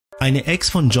Eine Ex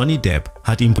von Johnny Depp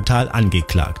hat ihn brutal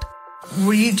angeklagt.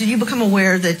 Did you become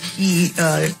aware that he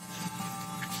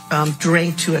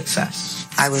drank to excess?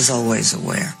 I was always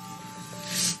aware.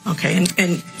 Okay,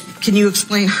 and can you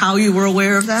explain how you were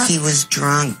aware of that? He was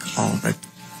drunk all the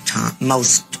time,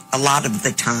 a lot of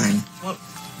the time. What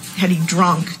had he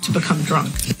drunk to become drunk?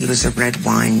 He was a red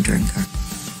wine drinker.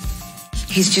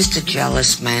 He's just a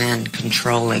jealous man,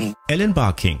 controlling. Ellen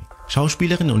Barkin,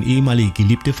 Schauspielerin und ehemalige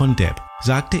Geliebte von Depp,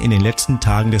 sagte in den letzten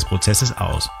Tagen des Prozesses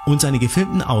aus und seine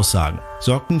gefilmten Aussagen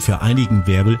sorgten für einigen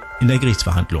Wirbel in der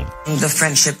Gerichtsverhandlung. The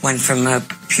friendship went from a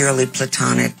purely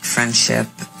platonic friendship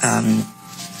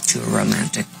to a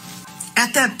romantic.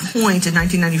 At that point in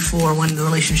 1994, when the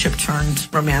relationship turned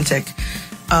romantic,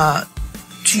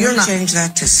 you're not change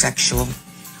that to sexual.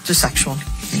 To sexual.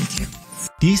 Thank you.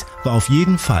 Dies war auf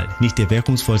jeden Fall nicht der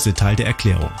wirkungsvollste Teil der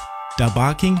Erklärung, da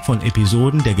Barkin von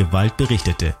Episoden der Gewalt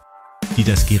berichtete, die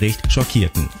das Gericht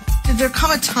schockierten. Did there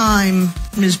come a time,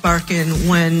 Ms. Barkin,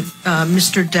 when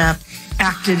Mr. Depp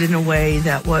acted in a way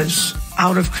that was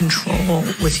out of control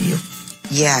with you?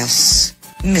 Yes.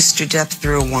 Mr. Depp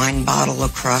threw a wine bottle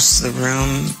across the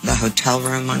room, the hotel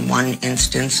room on one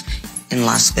instance in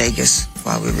Las Vegas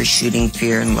while we were shooting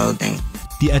Fear and Loathing.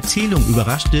 Die Erzählung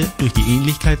überraschte durch die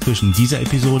Ähnlichkeit zwischen dieser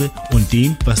Episode und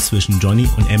dem, was zwischen Johnny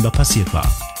und Amber passiert war.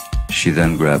 She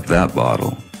then grabbed that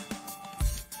bottle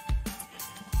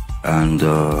and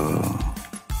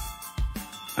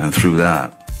threw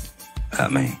that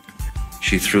at me.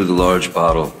 She threw the large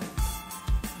bottle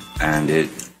and it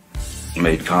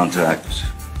made contact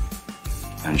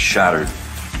and shattered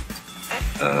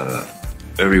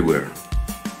everywhere.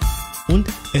 Und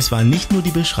es war nicht nur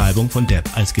die Beschreibung von Depp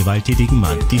als gewalttätigen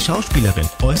Mann. Die Schauspielerin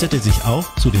äußerte sich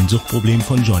auch zu den Suchtproblemen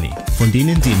von Johnny, von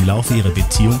denen sie im Laufe ihrer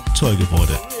Beziehung Zeuge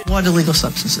wurde. What illegal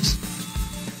substances?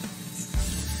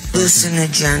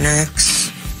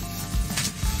 Hallucinogenics,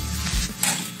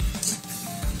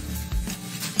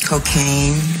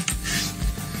 cocaine,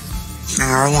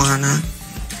 marijuana.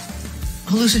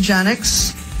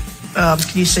 Hallucinogenics? Can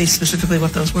you say specifically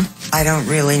what those were? I don't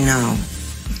really know.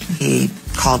 He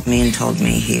called me and told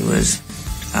me he was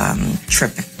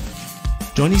tripping.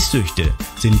 Johnnys Süchte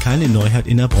sind keine Neuheit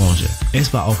in der Branche.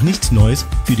 Es war auch nichts Neues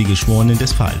für die Geschworenen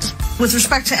des Falls. With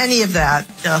respect to any of that,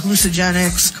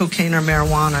 hallucinogenics, cocaine or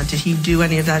marijuana, did he do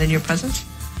any of that in your presence?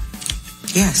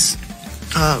 Yes.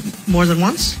 More than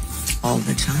once? All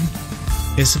the time.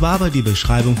 Es war aber die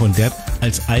Beschreibung von Depp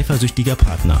als eifersüchtiger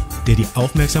Partner, der die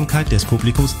Aufmerksamkeit des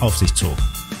Publikums auf sich zog.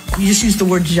 You just used the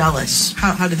word jealous.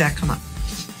 How did that come up?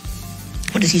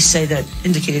 What did he say that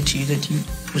indicated to you that he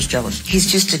was jealous? He's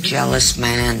just a jealous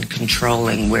man,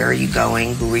 controlling. Where are you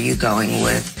going? Who are you going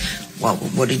with?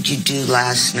 What did you do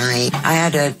last night? I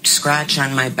had a scratch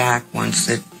on my back once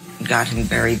that got him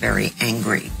very, very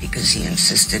angry because he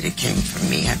insisted it came from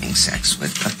me having sex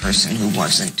with a person who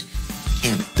wasn't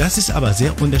him. Das ist aber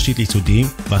sehr unterschiedlich zu dem,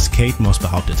 was Kate Moss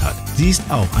behauptet hat. Sie ist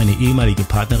auch eine ehemalige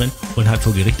Partnerin und hat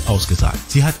vor Gericht ausgesagt.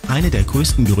 Sie hat eine der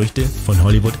größten Gerüchte von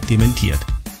Hollywood dementiert.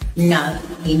 No,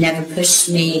 he never pushed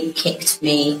me, kicked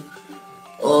me,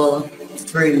 or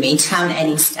threw me down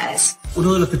any stairs.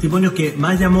 Uno de los testimonios que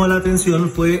más llamó la atención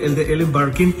fue el de Ellen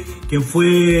Barkin, quien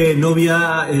fue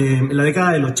novia en la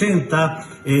década del 80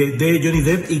 de Johnny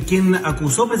Depp y quien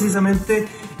acusó precisamente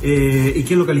y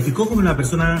quien lo calificó como una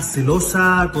persona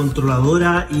celosa,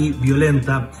 controladora y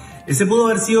violenta. Ese pudo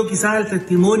haber sido quizás el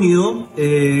testimonio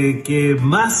que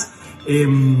más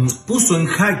puso en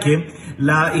jaque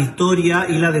la historia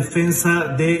y la defensa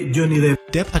de Johnny Depp.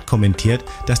 Depp hat kommentiert,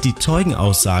 dass die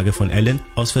Zeugenaussage von Ellen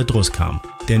aus Verdruss kam.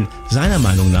 Denn seiner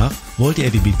Meinung nach wollte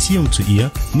er die Beziehung zu ihr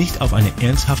nicht auf eine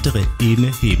ernsthaftere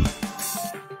Ebene heben.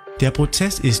 Der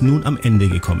Prozess ist nun am Ende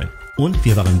gekommen und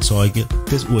wir waren Zeuge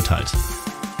des Urteils.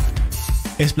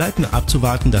 Es bleibt nur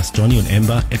abzuwarten, dass Johnny und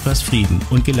Amber etwas Frieden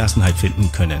und Gelassenheit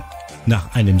finden können,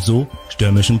 nach einem so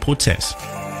stürmischen Prozess.